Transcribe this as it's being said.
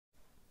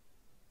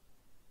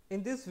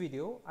In this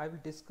video, I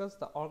will discuss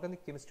the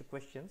organic chemistry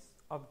questions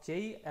of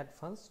JEE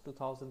Advanced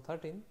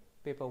 2013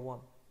 paper 1.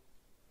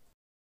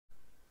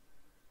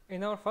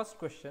 In our first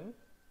question,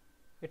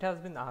 it has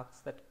been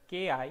asked that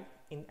Ki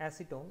in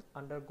acetone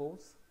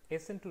undergoes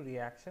SN2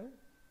 reaction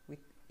with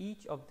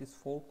each of these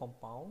 4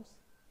 compounds,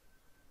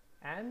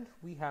 and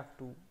we have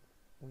to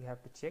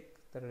check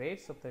the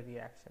rates of the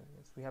reaction.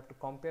 Means we have to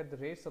compare the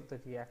rates of the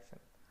reaction.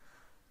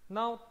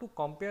 Now, to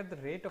compare the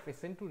rate of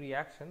SN2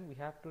 reaction, we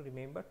have to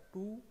remember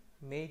two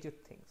major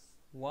things.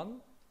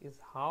 One is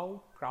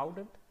how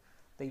crowded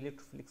the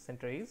electrophilic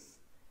center is,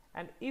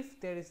 and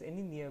if there is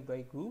any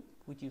nearby group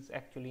which is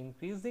actually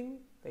increasing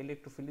the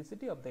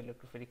electrophilicity of the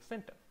electrophilic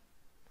center.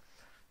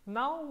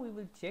 Now, we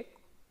will check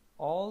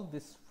all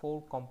these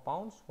 4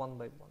 compounds one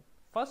by one.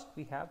 First,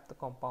 we have the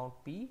compound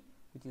P,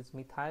 which is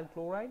methyl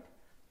chloride.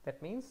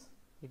 That means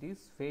it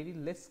is very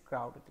less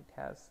crowded. It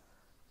has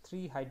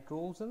 3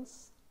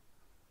 hydrogens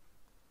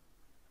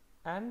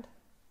and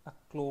a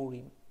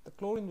chlorine. The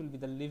chlorine will be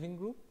the leaving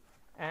group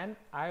and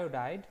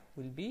iodide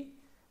will be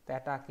the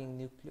attacking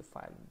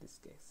nucleophile in this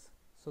case.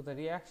 So, the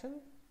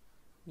reaction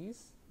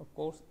is, of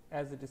course,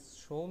 as it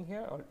is shown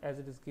here or as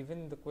it is given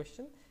in the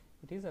question,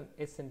 it is an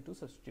SN2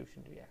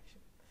 substitution reaction.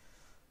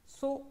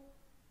 So,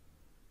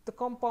 the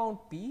compound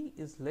P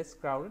is less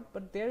crowded,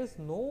 but there is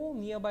no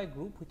nearby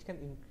group which can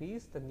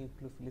increase the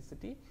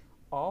nucleophilicity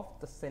of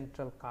the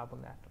central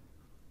carbon atom.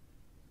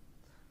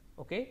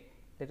 Okay,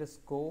 let us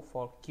go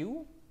for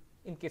Q.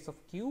 In case of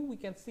Q, we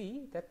can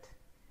see that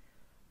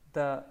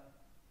the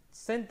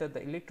center, the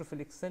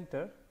electrophilic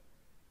center,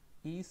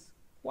 is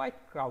quite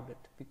crowded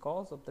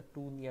because of the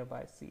 2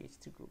 nearby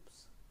CH3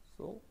 groups.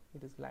 So,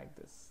 it is like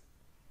this.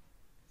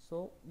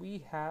 So,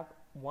 we have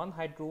 1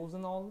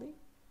 hydrogen only.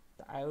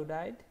 The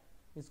iodide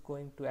is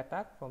going to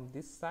attack from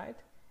this side,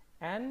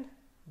 and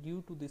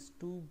due to this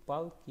 2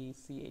 bulky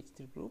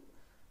CH3 group,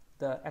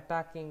 the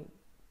attacking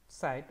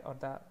side or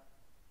the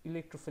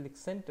electrophilic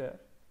center,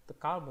 the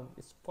carbon,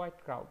 is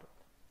quite crowded.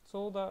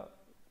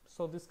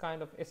 So, this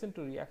kind of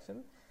SN2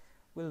 reaction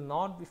will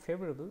not be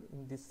favorable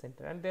in this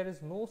center, and there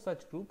is no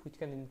such group which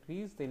can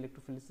increase the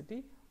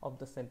electrophilicity of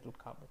the central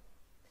carbon.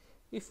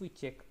 If we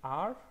check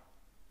R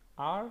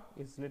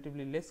is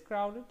relatively less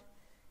crowded.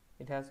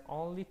 It has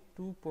only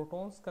 2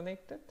 protons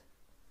connected,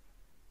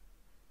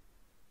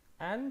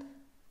 and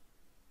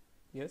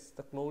yes,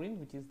 the chlorine,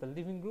 which is the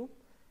leaving group,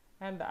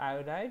 and the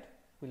iodide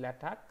will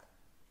attack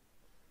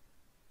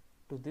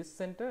to this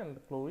center and the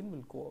chlorine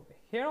will go away.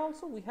 Here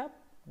also we have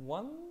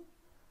 1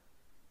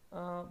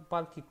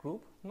 bulky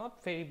group,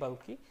 not very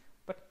bulky,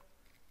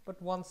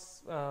 but one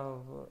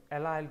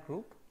allyl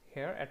group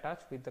here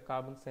attached with the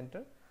carbon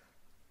center,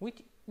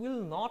 which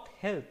will not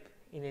help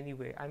in any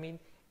way. I mean,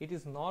 it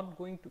is not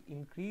going to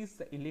increase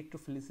the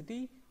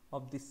electrophilicity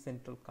of this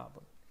central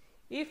carbon.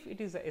 If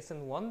it is a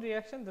SN1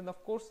 reaction, then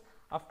of course,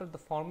 after the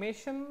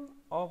formation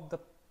of the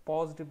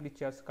positively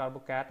charged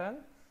carbocation,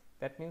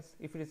 that means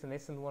if it is an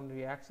SN1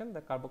 reaction,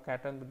 the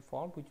carbocation will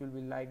form, which will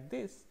be like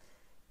this.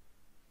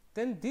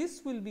 Then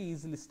this will be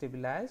easily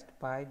stabilized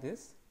by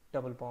this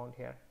double bond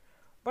here.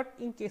 But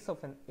in case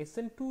of an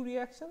SN2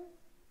 reaction,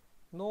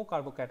 no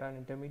carbocation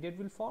intermediate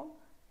will form,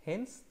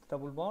 hence the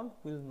double bond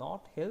will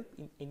not help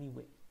in any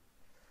way.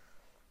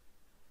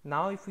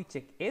 Now, if we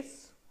check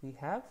S, we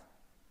have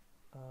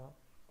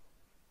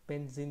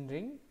benzene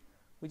ring,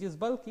 which is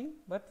bulky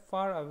but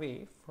far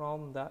away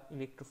from the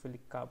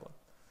electrophilic carbon.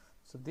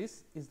 So,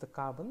 this is the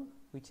carbon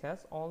which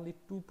has only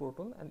 2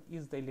 protons and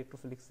is the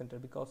electrophilic center,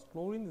 because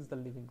chlorine is the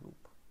leaving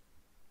group.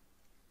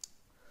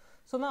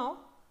 So, now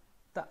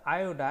the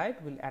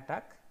iodide will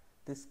attack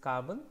this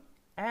carbon,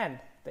 and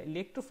the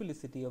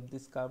electrophilicity of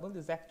this carbon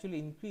is actually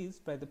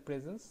increased by the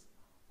presence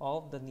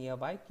of the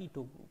nearby keto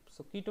group.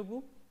 So, keto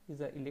group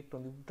is an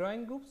electron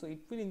withdrawing group. So,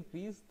 it will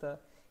increase the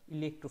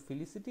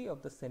electrophilicity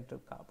of the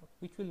central carbon,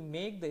 which will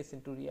make the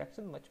SN2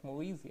 reaction much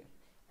more easier,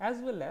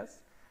 as well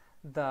as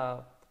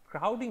the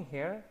crowding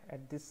here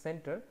at this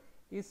center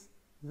is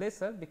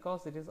lesser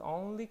because it is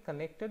only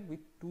connected with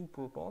 2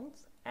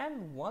 protons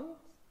and 1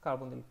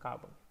 carbonyl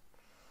carbon.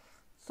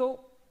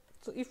 So,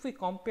 if we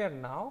compare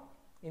now,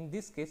 in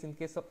this case, in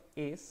case of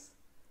S,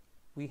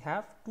 we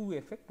have 2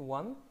 effects.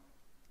 One,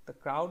 the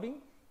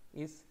crowding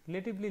is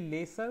relatively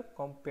lesser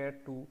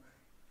compared to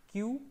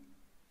Q,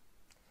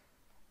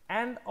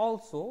 and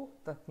also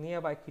the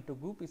nearby keto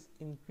group is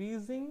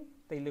increasing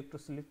the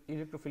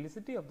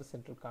electrophilicity of the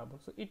central carbon.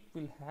 So, it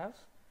will have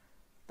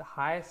the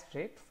highest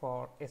rate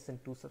for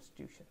SN2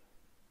 substitution.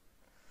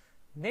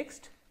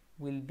 Next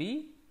will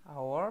be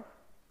our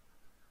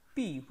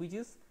P, which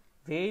is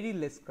very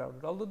less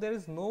crowded. Although there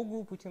is no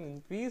group which can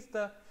increase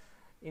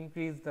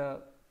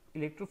the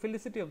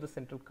electrophilicity of the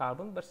central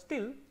carbon, but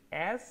still,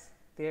 as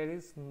there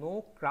is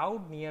no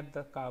crowd near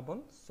the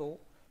carbon, so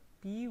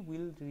P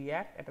will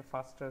react at a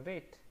faster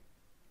rate.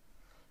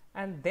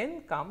 And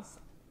then comes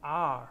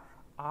R.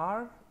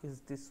 R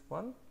is this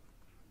one.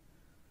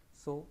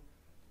 So,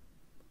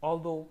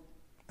 although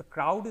the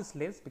crowd is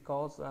less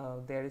because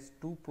there is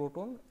 2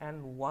 proton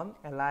and 1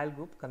 allyl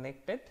group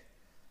connected,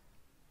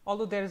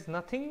 Although there is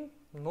nothing,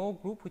 no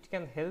group which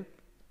can help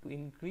to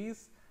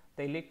increase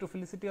the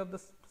electrophilicity of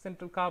the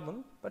central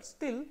carbon, but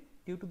still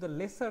due to the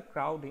lesser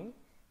crowding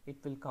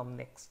it will come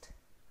next.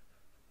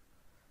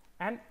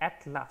 And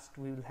at last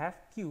we will have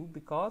Q,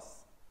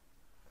 because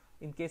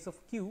in case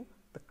of Q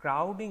the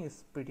crowding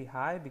is pretty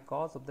high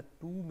because of the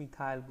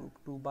 2-methyl group.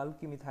 2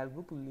 bulky methyl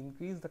group will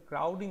increase the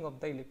crowding of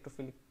the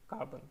electrophilic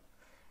carbon,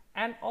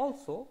 and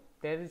also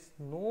there is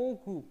no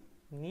group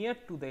near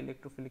to the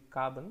electrophilic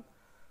carbon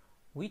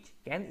which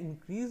can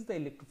increase the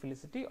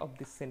electrophilicity of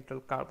this central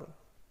carbon.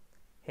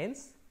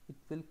 Hence it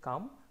will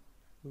come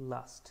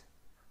last.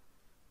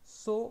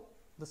 So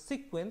the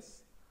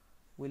sequence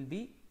will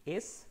be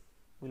S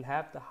will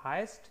have the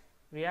highest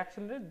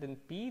reaction rate, then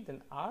P,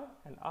 then R,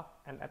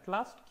 and at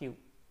last Q.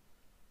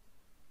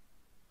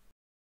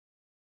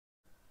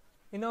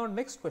 In our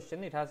next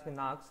question, it has been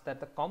asked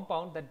that the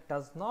compound that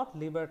does not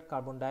liberate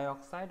carbon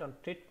dioxide on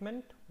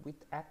treatment with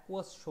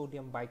aqueous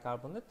sodium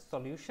bicarbonate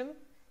solution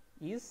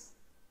is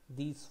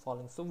these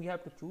following. So we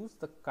have to choose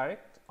the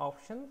correct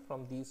option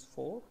from these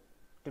 4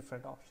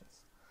 different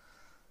options.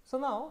 So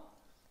now,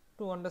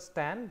 to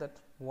understand that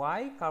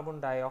why carbon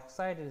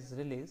dioxide is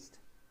released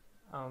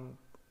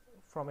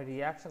from a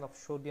reaction of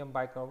sodium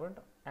bicarbonate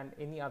and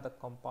any other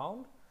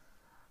compound,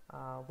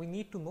 we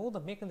need to know the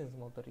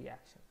mechanism of the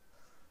reaction.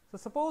 So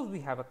suppose we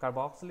have a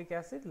carboxylic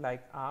acid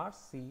like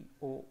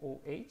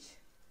RCOOH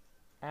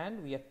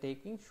and we are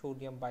taking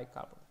sodium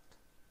bicarbonate.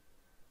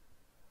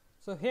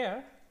 So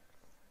here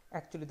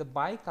actually the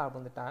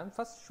bicarbonate ion,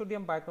 first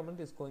sodium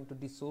bicarbonate is going to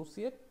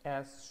dissociate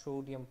as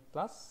sodium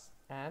plus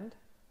and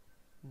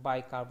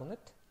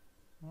bicarbonate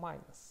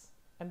minus,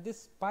 and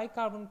this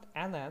bicarbonate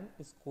anion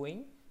is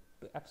going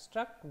to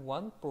abstract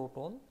 1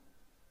 proton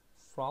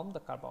from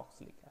the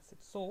carboxylic acid.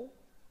 So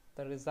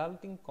the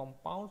resulting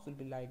compounds will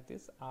be like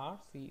this: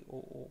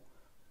 RCOO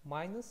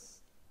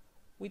minus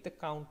with a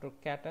counter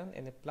cation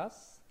Na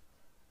plus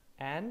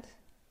and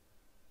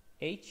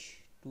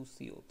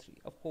H2CO3.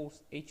 Of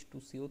course,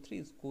 H2CO3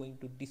 is going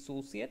to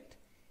dissociate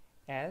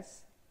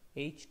as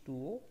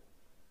H2O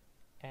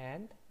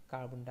and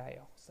carbon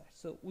dioxide.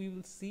 So we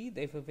will see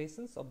the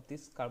effervescence of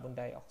this carbon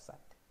dioxide.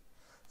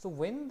 So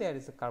when there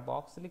is a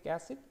carboxylic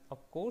acid,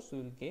 of course we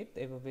will get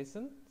the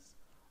effervescence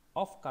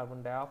of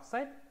carbon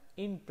dioxide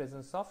in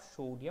presence of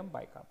sodium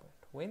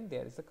bicarbonate when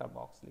there is a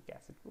carboxylic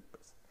acid group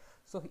present.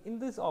 So in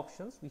these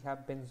options we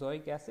have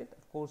benzoic acid.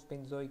 Of course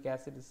benzoic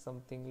acid is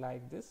something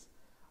like this,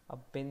 a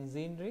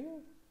benzene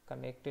ring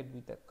connected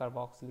with a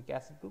carboxylic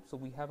acid group. So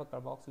we have a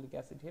carboxylic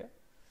acid here.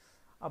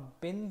 A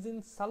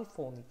benzene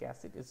sulfonic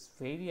acid is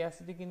very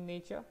acidic in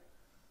nature.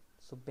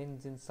 So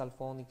benzene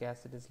sulfonic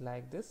acid is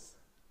like this,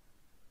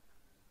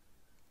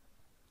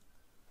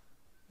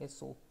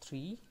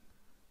 SO3H,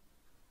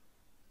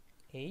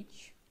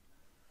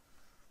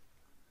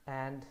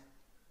 and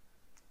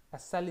a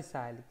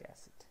salicylic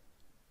acid.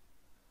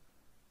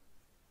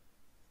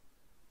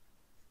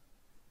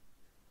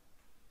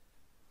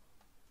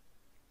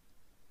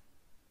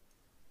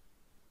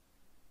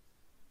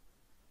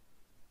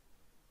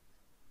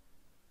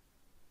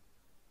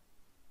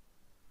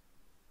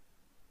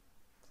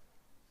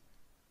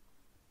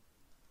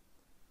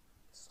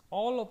 So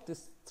all of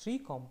this 3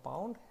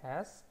 compound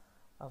has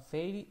a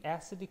very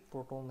acidic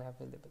proton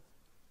available.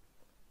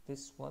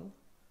 This one,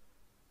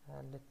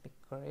 and let me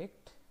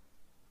correct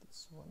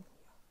this one here.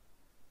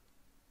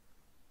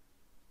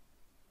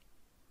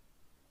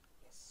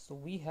 Yes, so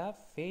we have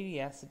very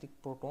acidic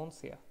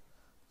protons here.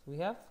 So we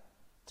have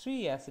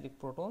 3 acidic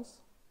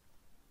protons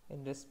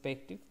in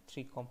respective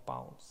 3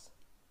 compounds.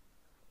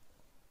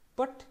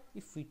 But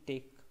if we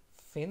take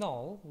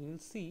phenol, we will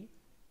see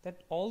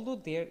that although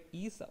there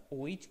is a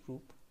OH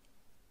group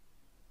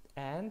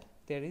and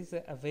there is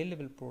a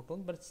available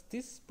proton, but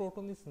this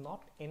proton is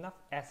not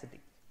enough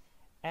acidic,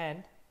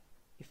 and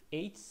if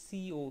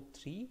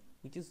HCO3,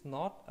 which is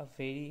not a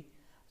very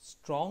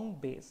strong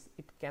base,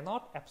 it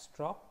cannot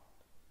abstract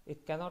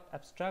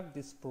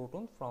this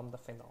proton from the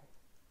phenol.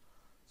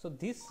 So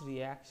this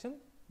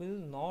reaction will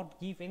not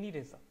give any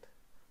result.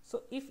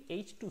 So if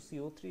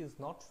H2CO3 is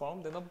not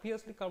formed, then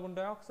obviously carbon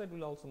dioxide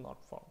will also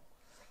not form.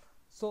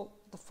 So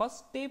the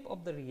first step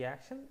of the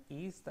reaction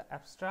is the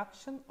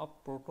abstraction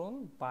of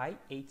proton by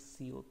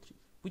HCO3,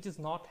 which is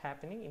not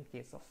happening in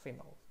case of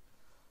phenol.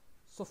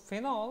 So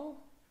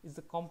phenol is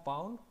the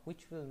compound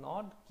which will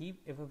not give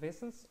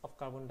effervescence of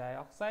carbon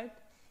dioxide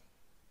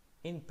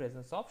in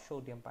presence of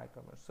sodium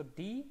bicarbonate. So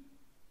D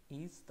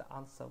is the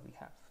answer we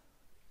have.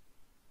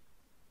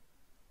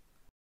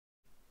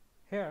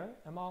 Here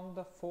among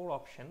the 4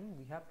 options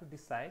we have to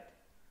decide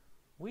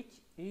which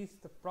is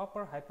the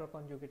proper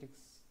hyperconjugating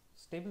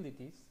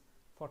stabilities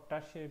for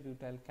tertiary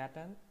butyl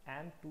cation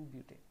and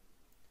 2-butene.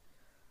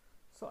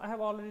 So I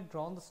have already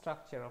drawn the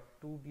structure of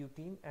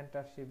 2-butene and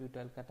tertiary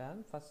butyl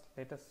cation. First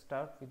let us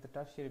start with the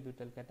tertiary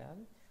butyl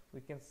cation.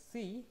 We can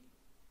see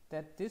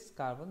that this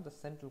carbon, the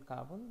central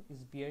carbon,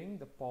 is bearing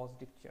the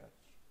positive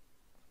charge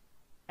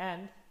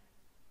and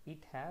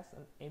it has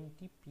an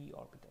empty p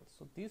orbital.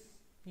 So this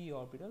p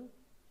orbital,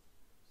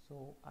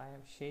 so I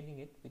am shading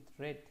it with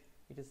red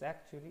it is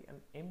actually an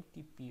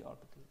empty p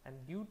orbital, and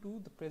due to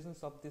the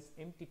presence of this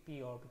empty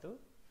p orbital,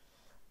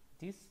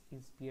 this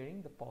is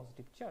bearing the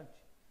positive charge.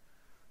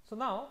 So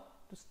now,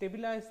 to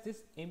stabilize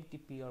this empty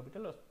p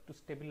orbital, or to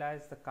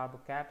stabilize the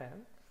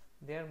carbocation,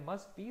 there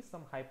must be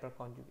some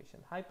hyperconjugation.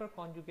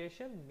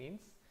 Hyperconjugation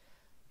means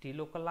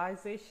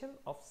delocalization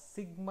of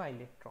sigma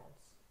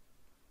electrons,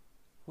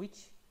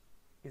 which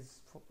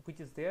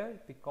is there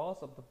because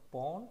of the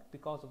bond,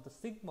 because of the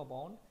sigma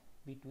bond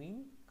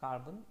between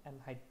carbon and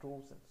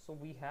hydrogen. So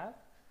we have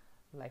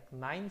like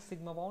 9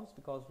 sigma bonds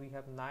because we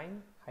have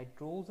 9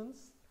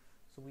 hydrogens.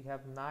 So we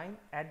have 9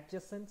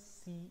 adjacent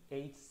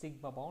CH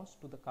sigma bonds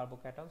to the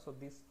carbocation. So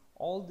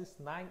all these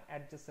 9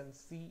 adjacent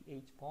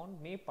CH bond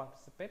may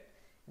participate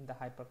in the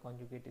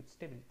hyperconjugative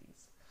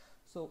stabilities.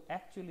 So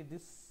actually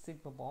this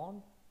sigma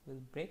bond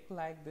will break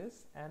like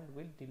this and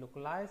will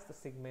delocalize the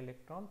sigma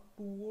electron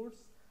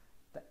towards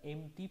the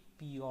empty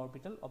p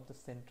orbital of the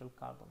central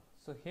carbon.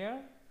 So here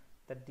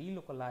the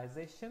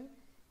delocalization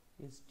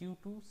is due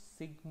to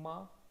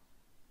sigma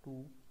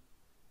to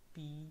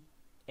p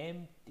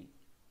empty,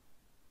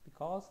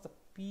 because the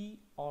p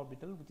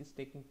orbital which is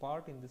taking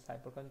part in this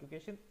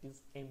hyperconjugation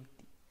is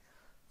empty.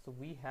 So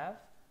we have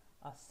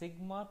a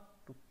sigma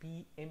to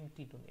p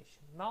empty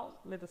donation. Now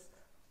let us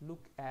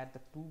look at the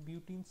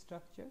 2-butene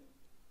structure.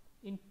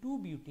 In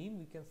 2-butene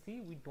we can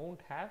see we don't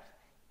have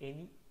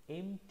any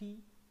empty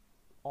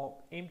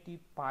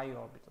pi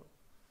orbital,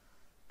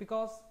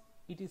 because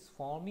it is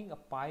forming a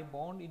pi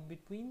bond in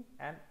between,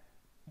 and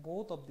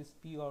both of this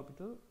p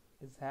orbital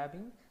is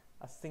having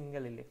a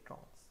single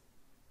electrons,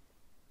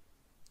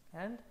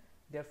 and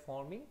they are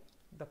forming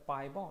the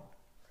pi bond.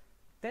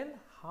 Then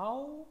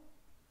how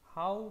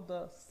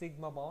the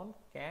sigma bond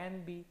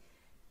can be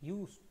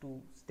used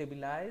to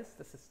stabilize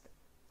the system,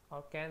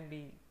 or can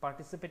be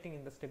participating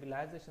in the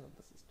stabilization of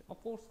the system?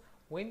 Of course,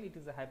 when it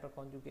is a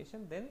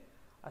hyperconjugation, then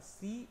a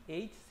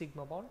CH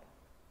sigma bond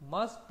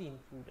must be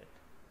included,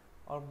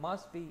 or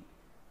must be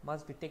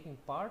taking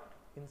part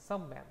in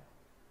some manner.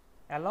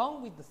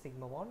 Along with the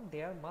sigma bond,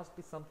 there must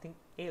be something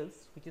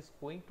else which is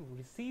going to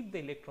receive the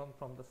electron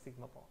from the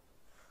sigma bond.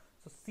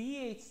 So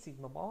CH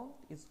sigma bond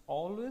is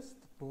always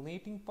the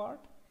donating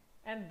part,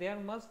 and there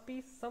must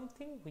be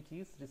something which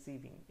is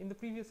receiving. In the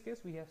previous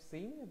case, we have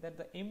seen that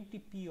the empty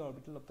p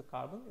orbital of the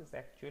carbon is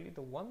actually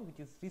the one which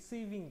is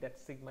receiving that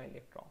sigma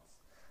electrons.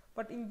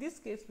 But in this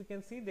case, we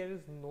can see there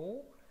is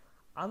no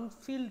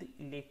unfilled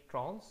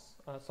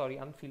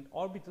unfilled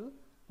orbital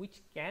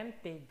which can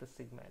take the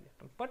sigma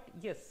electron. But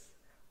yes,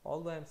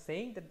 although I am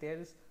saying that there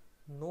is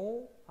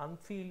no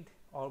unfilled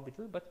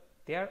orbital, but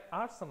there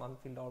are some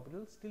unfilled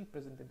orbitals still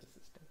present in the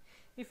system.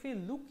 If we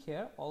look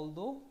here,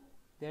 although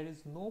there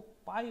is no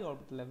pi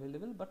orbital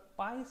available, but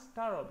pi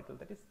star orbital,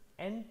 that is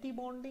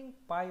anti-bonding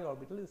pi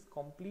orbital, is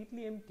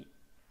completely empty.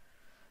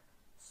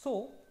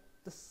 So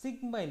the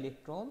sigma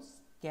electrons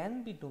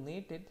can be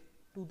donated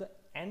to the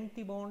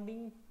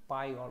anti-bonding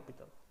pi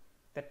orbital,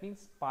 that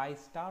means pi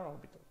star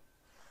orbital.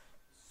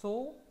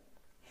 So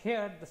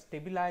here the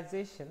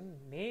stabilization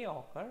may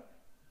occur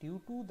due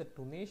to the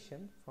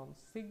donation from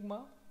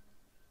sigma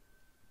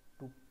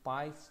to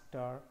pi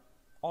star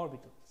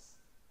orbitals.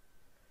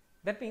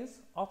 That means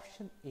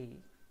option A,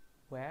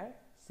 where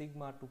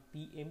sigma to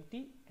p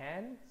empty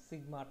and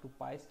sigma to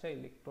pi star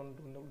electron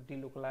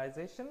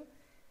delocalization,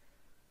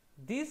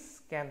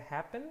 this can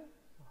happen,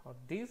 or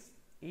this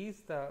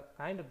is the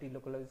kind of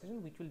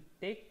delocalization which will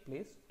take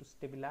place to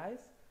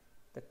stabilize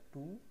the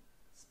 2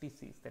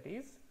 species, that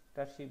is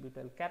tertiary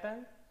butyl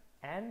cation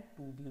and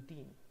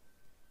 2-butene.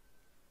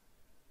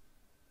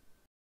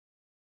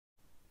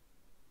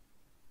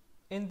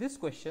 In this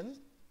question,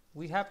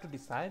 we have to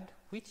decide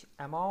which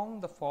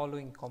among the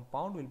following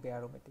compound will be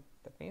aromatic.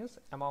 That means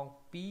among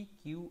P,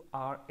 Q,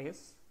 R,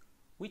 S,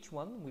 which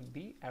one will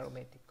be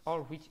aromatic,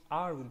 or which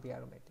R will be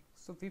aromatic.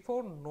 So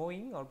before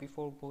knowing, or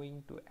before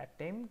going to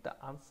attempt the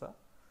answer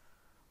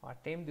or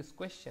attempt this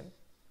question,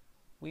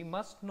 we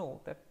must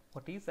know that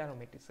what is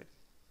aromaticity.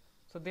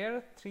 So there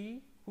are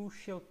 3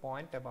 crucial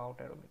points about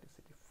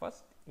aromaticity.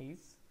 First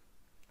is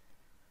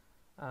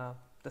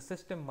the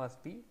system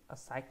must be a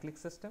cyclic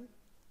system.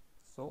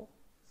 So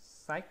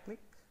cyclic.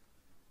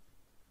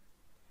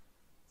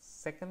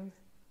 Second,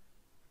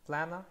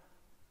 planar.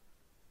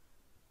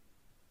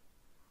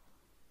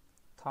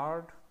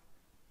 Third,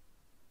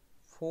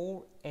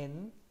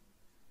 4n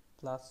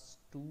plus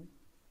 2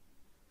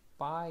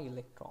 pi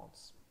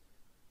electrons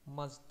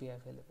must be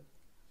available.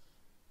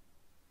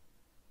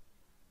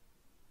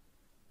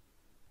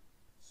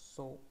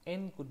 So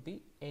n could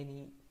be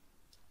any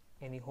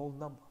whole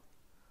number.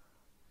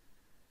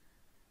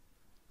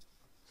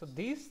 So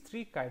these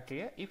 3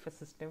 criteria, if a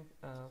system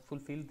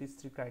fulfills these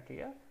 3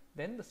 criteria,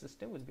 then the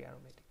system will be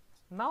aromatic.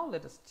 Now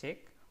let us check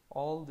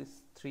all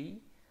these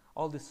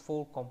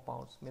 4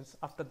 compounds, means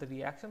after the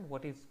reaction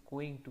what is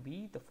going to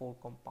be the 4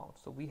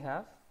 compounds. So we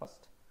have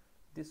first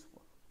this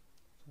one.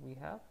 So we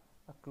have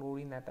a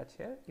chlorine attached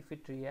here. If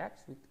it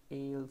reacts with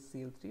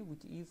AlCl3,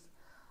 which is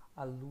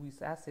a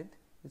Lewis acid,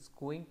 is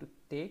going to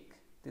take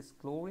this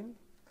chlorine,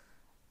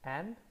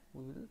 and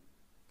we will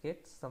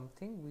get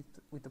something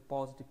with a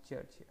positive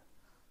charge here.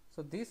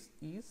 So this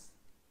is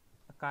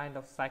a kind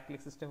of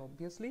cyclic system,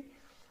 obviously,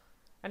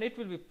 and it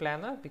will be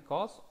planar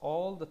because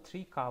all the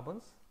three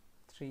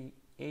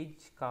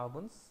edge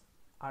carbons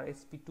are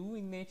sp2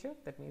 in nature.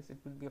 That means it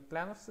will be a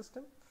planar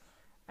system,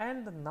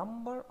 and the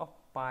number of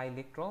pi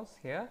electrons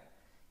here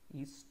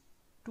is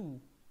 2,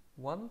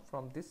 one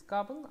from this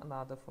carbon,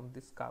 another from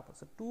this carbon.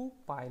 So 2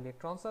 pi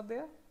electrons are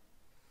there,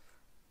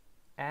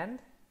 and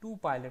 2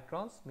 pi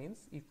electrons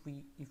means if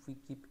we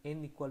keep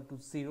n equal to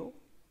 0,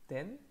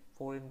 then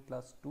 4n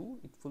plus 2,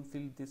 it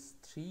fulfills this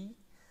three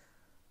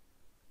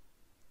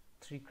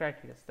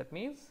criteria. That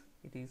means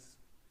it is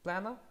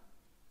planar,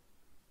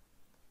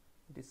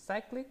 it is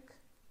cyclic,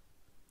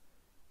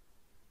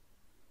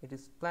 it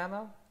is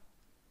planar,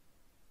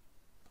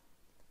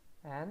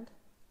 and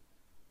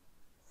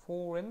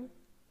 4n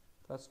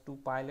plus 2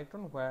 pi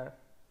electron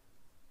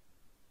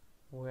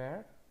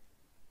where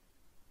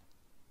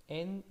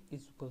n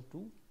is equal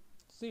to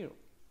 0.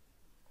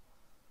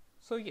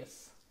 So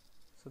yes,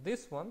 so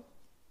this one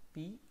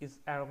P is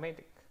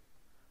aromatic.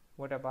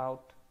 What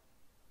about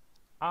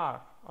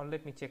R? Or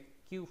let me check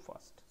Q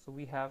first. So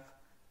we have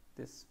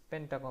this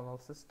pentagonal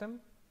system,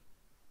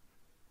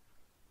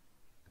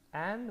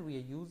 and we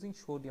are using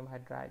sodium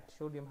hydride.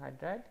 Sodium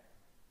hydride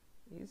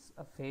is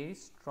a very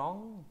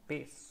strong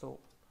base, so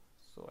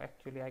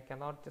actually I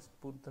cannot just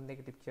put the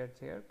negative charge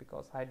here,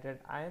 because hydride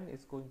ion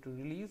is going to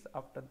release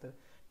after the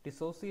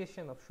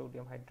dissociation of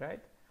sodium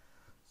hydride.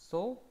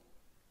 So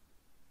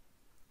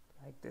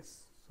like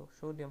this, so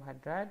sodium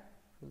hydride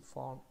will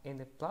form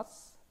Na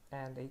plus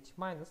and H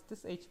minus.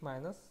 This H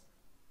minus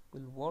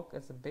will work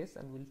as a base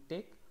and will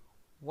take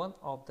one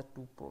of the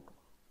two proton.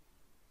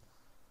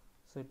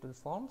 So it will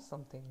form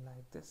something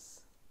like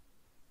this.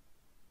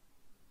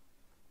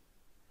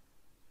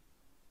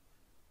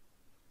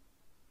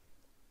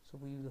 So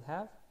we will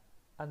have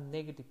a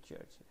negative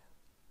charge here,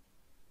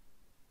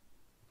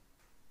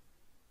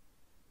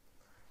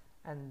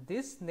 and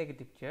this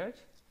negative charge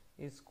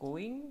is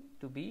going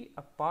to be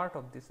a part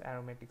of this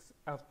aromatics,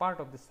 a part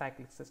of the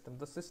cyclic system.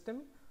 The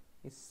system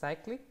is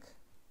cyclic.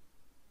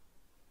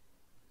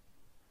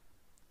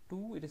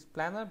 2, it is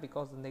planar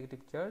because the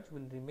negative charge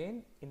will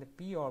remain in the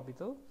p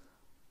orbital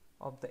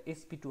of the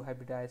sp2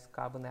 hybridized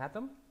carbon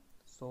atom.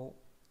 So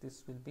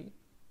this will be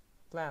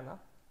planar,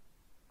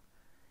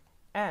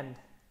 and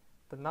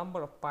the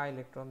number of pi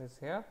electron is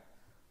here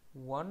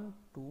 1,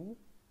 2,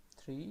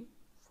 3,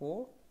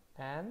 4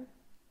 and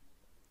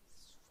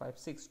 5,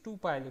 6. 2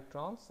 pi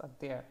electrons are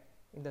there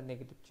in the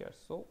negative charge.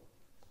 So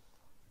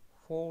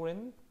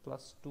 4n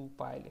plus 2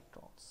 pi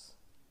electrons,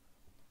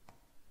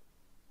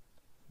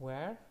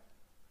 where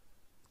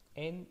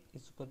n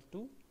is equal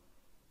to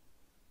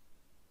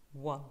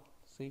 1.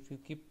 So if you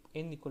keep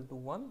n equal to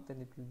 1,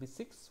 then it will be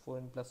 6.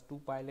 4n plus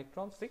 2 pi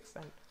electrons, 6,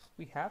 and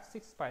we have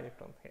 6 pi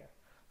electrons here.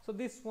 So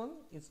this one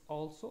is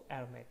also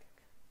aromatic.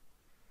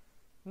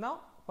 Now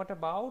what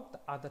about the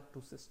other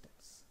two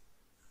systems?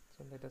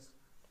 So let us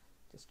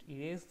just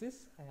erase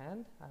this,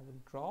 and I will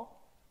draw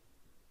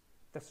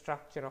the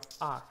structure of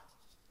R.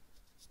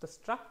 The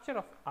structure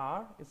of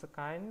R is a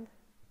kind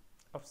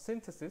of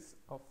synthesis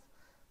of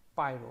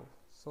pyrrole.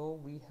 So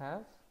we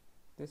have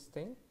this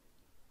thing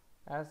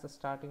as the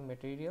starting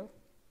material,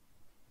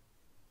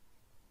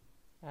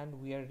 and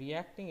we are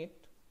reacting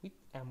it with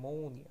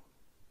ammonia.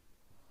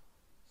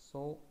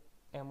 So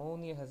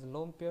ammonia has a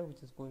lone pair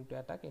which is going to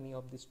attack any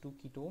of these two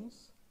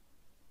ketones.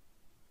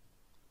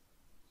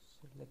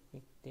 So let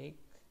me take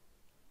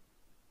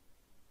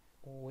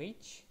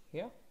OH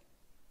here,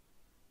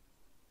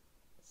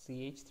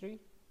 CH3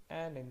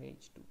 and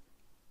NH2.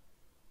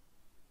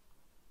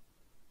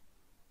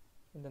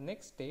 In the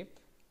next step,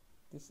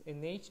 this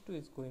NH2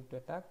 is going to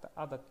attack the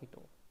other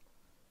ketone.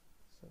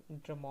 So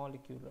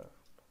intermolecular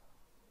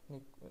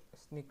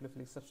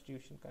nucleophilic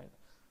substitution kind,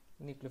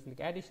 nucleophilic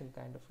addition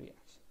kind of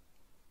reaction.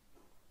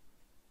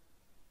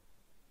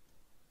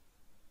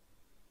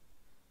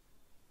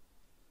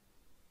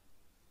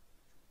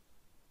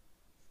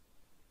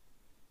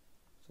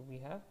 So we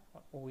have a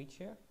OH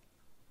here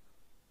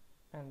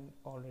and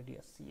already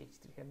a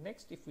CH3 here.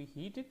 Next, if we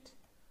heat it,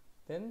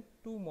 then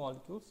 2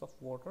 molecules of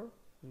water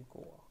will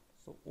go out.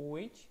 So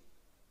OH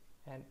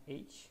and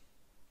H.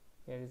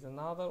 Here is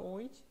another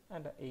OH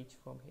and a H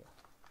from here.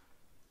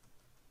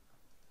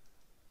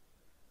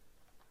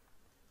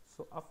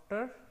 So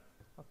after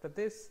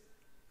this,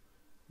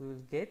 we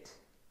will get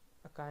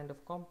a kind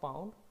of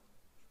compound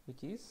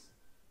which is,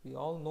 we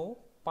all know,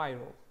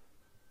 pyrrole.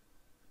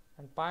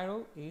 And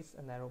pyrrole is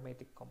an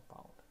aromatic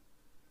compound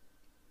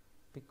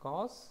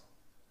because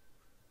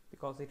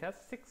it has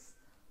 6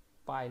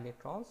 pi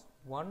electrons,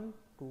 1,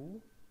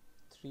 2,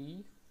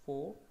 3,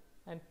 4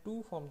 and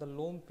 2 from the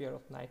lone pair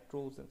of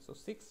nitrogen. So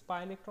 6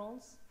 pi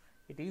electrons.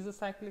 It is a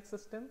cyclic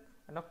system,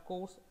 and of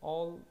course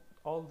all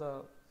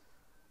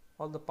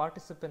the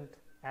participant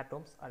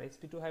atoms are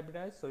sp2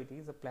 hybridized, so it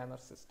is a planar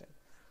system.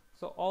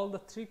 So all the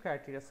 3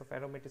 criteria of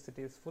aromaticity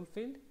is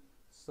fulfilled.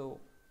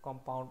 So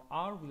compound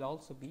R will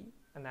also be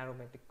an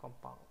aromatic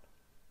compound.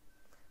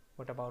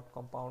 What about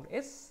compound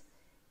S?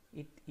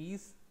 it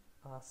is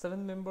a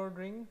 7-membered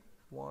ring.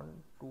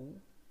 1 2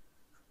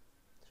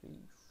 3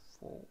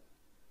 4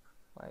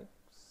 5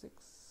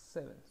 6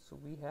 7. So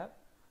we have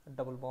a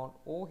double bond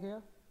O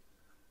here,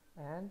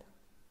 and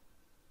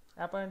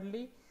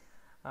apparently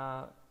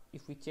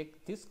if we check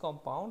this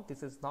compound,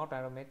 this is not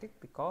aromatic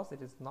because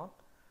it is not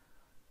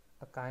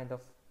a kind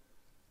of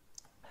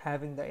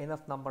having the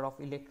enough number of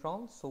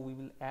electrons. So we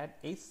will add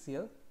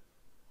HCl,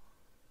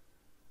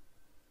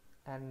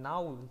 and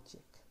now we will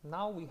check.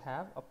 Now we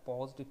have a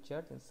positive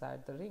charge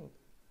inside the ring.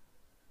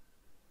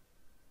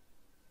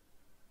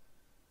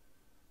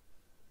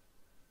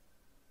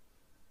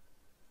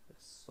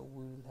 So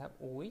we will have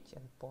OH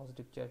and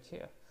positive charge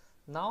here.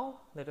 Now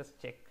let us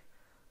check.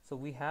 So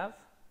we have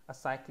a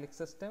cyclic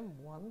system,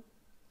 1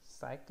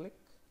 cyclic,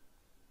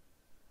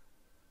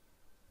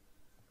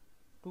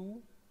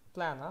 2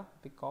 planar,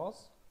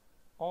 because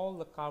all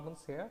the carbons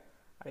here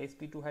are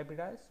sp2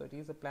 hybridized, so it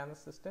is a planar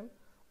system.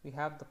 We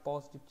have the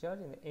positive charge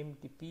in the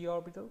empty p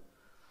orbital.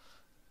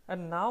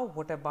 And now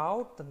what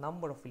about the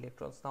number of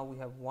electrons? Now we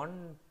have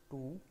 1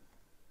 2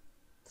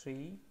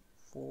 3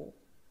 4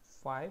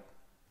 5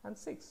 and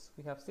 6.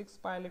 We have 6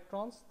 pi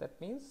electrons. That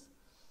means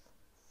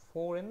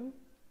 4n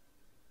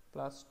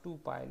plus 2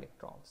 pi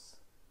electrons,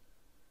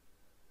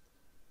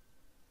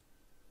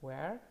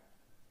 where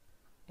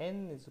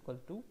n is equal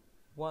to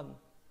 1.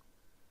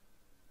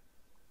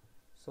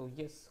 So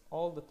yes,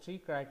 all the 3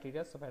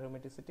 criteria of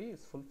aromaticity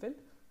is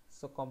fulfilled.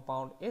 So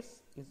compound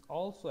S is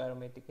also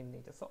aromatic in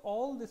nature. So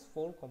all these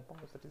 4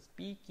 compounds, that is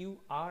P, Q,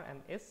 R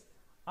and S,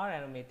 are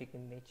aromatic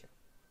in nature.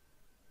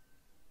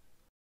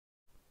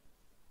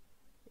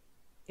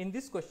 In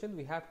this question,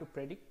 we have to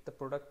predict the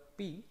product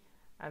P,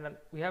 and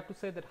we have to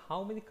say that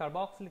how many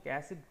carboxylic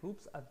acid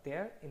groups are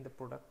there in the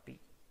product P.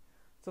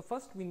 So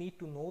first we need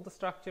to know the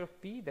structure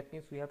of P. That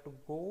means we have to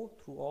go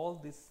through all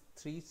these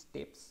 3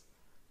 steps.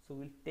 So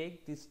we'll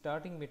take the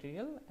starting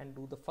material and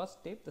do the first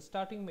step. The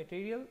starting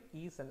material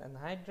is an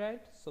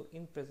anhydride. So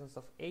in presence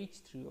of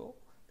H3O,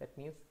 that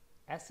means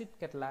acid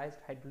catalyzed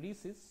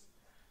hydrolysis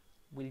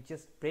will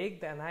just break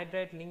the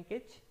anhydride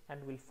linkage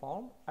and will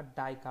form a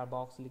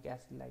dicarboxylic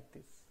acid like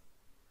this.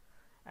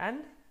 And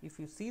if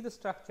you see the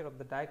structure of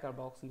the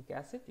dicarboxylic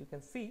acid, you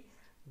can see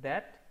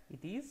that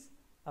it is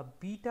a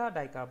beta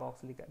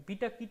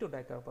keto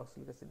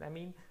dicarboxylic acid. I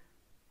mean,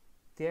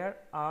 there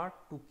are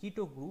 2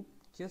 keto group,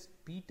 just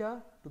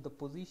beta to the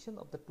position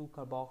of the 2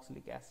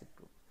 carboxylic acid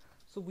group.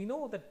 So we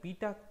know that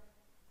beta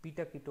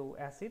keto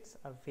acids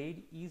are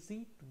very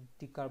easy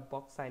to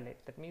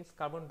decarboxylate. That means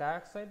carbon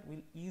dioxide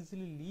will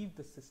easily leave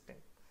the system,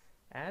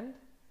 and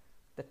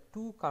the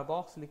 2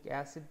 carboxylic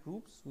acid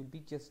groups will be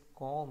just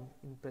gone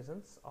in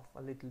presence of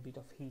a little bit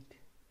of heat,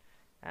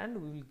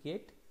 and we will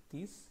get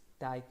this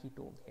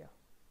diketone here.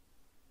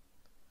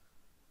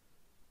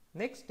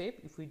 Next step,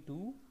 if we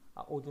do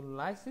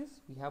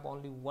ozonolysis, we have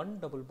only 1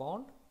 double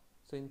bond.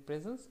 So in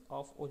presence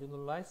of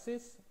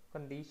ozonolysis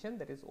condition,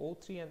 that is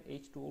O3 and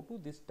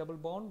H2O2, this double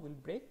bond will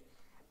break,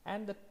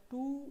 and the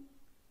two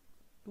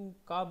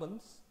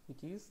carbons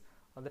which is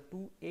on the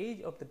 2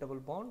 edge of the double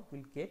bond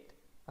will get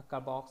a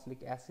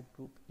carboxylic acid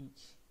group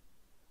each.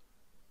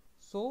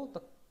 So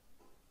the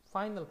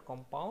final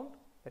compound,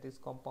 that is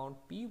compound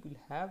P, will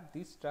have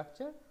this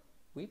structure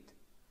with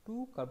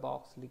 2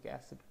 carboxylic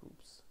acid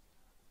groups.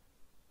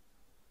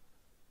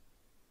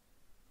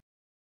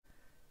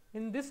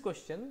 In this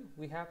question,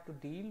 we have to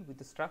deal with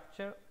the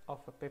structure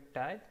of a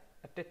peptide,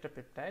 a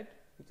tetrapeptide,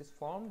 which is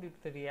formed due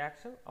to the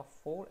reaction of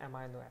 4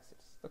 amino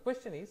acids. The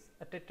question is,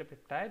 a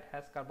tetrapeptide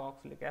has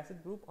carboxylic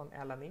acid group on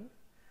alanine.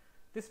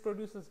 This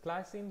produces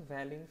glycine,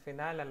 valine,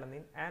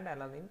 phenylalanine and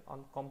alanine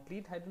on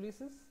complete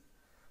hydrolysis.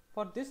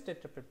 For this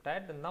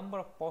tetrapeptide, the number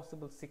of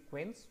possible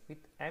sequence with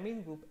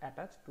amine group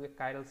attached to a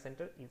chiral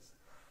center is.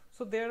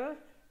 So there are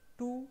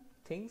 2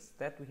 things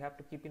that we have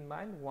to keep in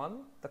mind.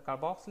 One, the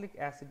carboxylic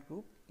acid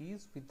group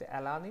is with the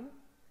alanine,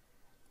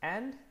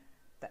 and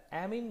the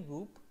amine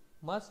group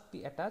must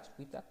be attached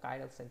with a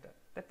chiral center.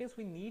 That means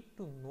we need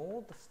to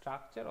know the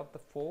structure of the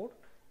 4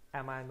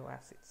 amino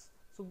acids.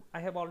 So I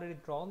have already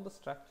drawn the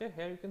structure.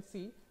 Here you can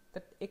see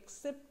that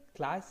except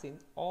glycine,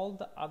 all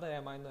the other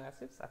amino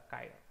acids are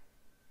chiral.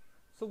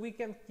 So we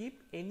can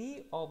keep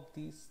any of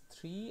these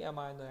 3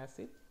 amino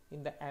acids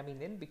in the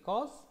amine end,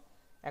 because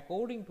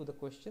according to the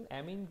question,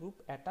 amine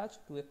group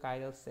attached to a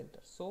chiral center.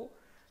 So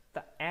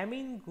the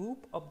amine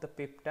group of the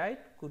peptide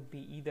could be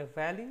either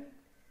valine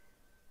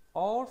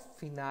or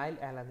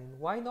phenylalanine.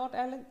 Why not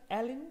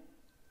alanine?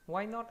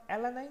 Why not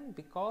alanine?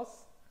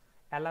 Because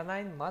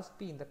alanine must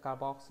be in the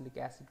carboxylic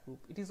acid group.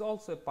 It is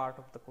also a part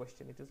of the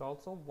question. It is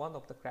also one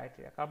of the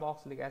criteria,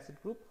 carboxylic acid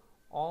group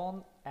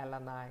on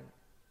alanine.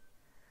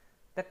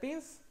 That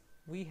means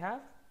we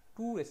have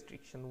 2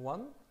 restrictions.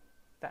 One,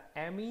 the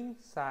amine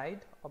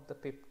side of the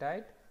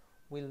peptide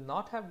will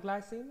not have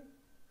glycine.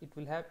 It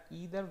will have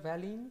either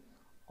valine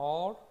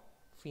or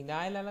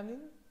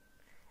phenylalanine,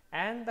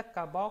 and the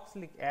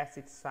carboxylic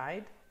acid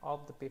side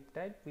of the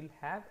peptide will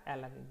have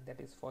alanine. That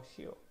is for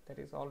sure. That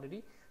is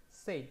already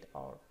said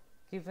or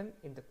given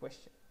in the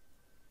question.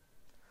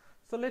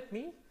 So let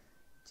me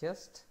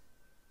just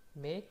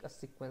make a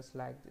sequence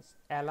like this: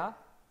 ALA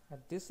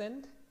at this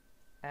end,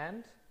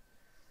 and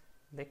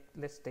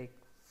let's take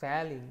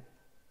valine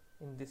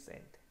in this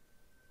end,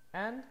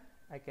 and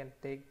I can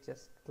take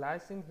just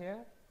glycine here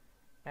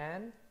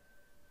and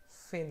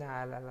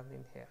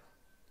phenylalanine here.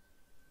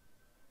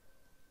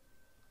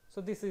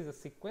 So this is a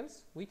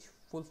sequence which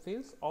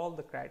fulfills all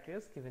the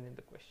criteria given in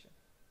the question.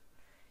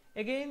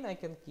 Again, I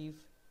can keep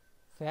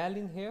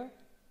valine here.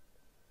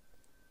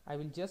 I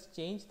will just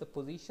change the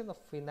position of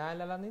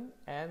phenylalanine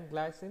and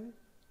glycine.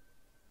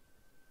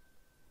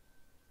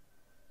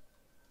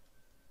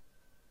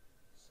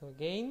 So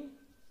again,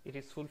 it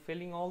is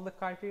fulfilling all the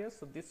criteria,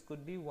 so this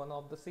could be one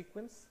of the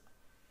sequence.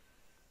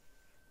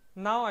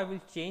 Now I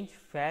will change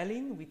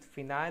valine with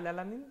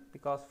phenylalanine,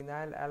 because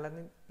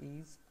phenylalanine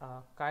is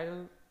a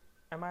chiral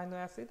amino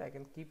acid. I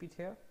can keep it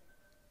here.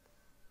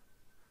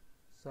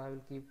 So I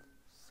will keep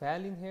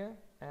valine here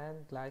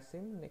and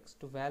glycine next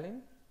to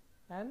valine,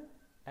 and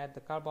at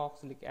the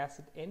carboxylic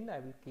acid end I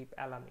will keep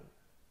alanine.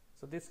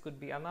 So this could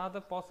be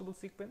another possible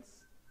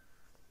sequence.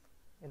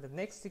 In the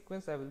next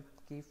sequence I will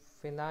keep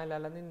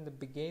phenylalanine in the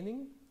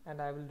beginning,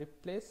 and I will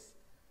replace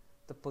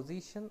the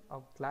position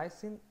of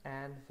glycine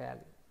and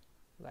valine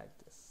like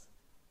this.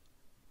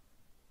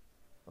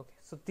 Okay,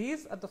 so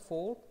these are the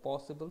 4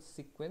 possible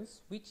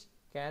sequence which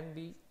can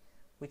be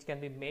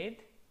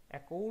made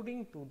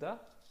according to the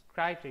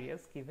criteria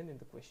given in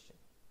the question.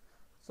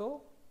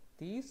 So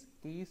this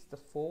is the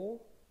 4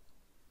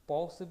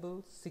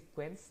 possible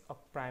sequence of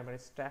primary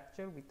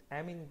structure with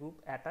amine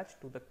group attached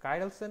to the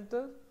chiral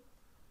center.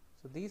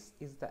 So this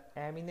is the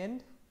amine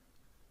end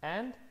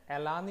and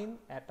alanine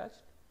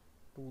attached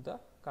to the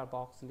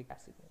carboxylic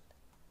acid end.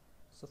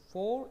 So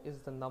 4 is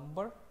the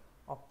number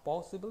of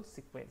possible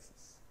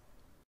sequences.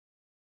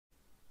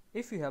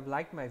 If you have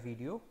liked my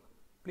video,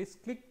 please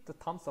click the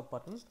thumbs up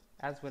button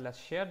as well as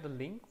share the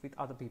link with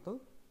other people.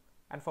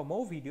 And for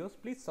more videos,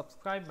 please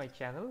subscribe my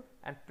channel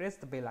and press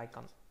the bell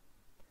icon.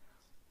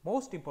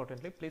 Most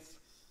importantly, please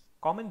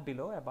comment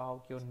below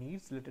about your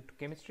needs related to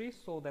chemistry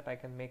so that I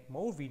can make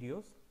more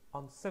videos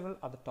on several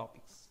other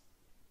topics.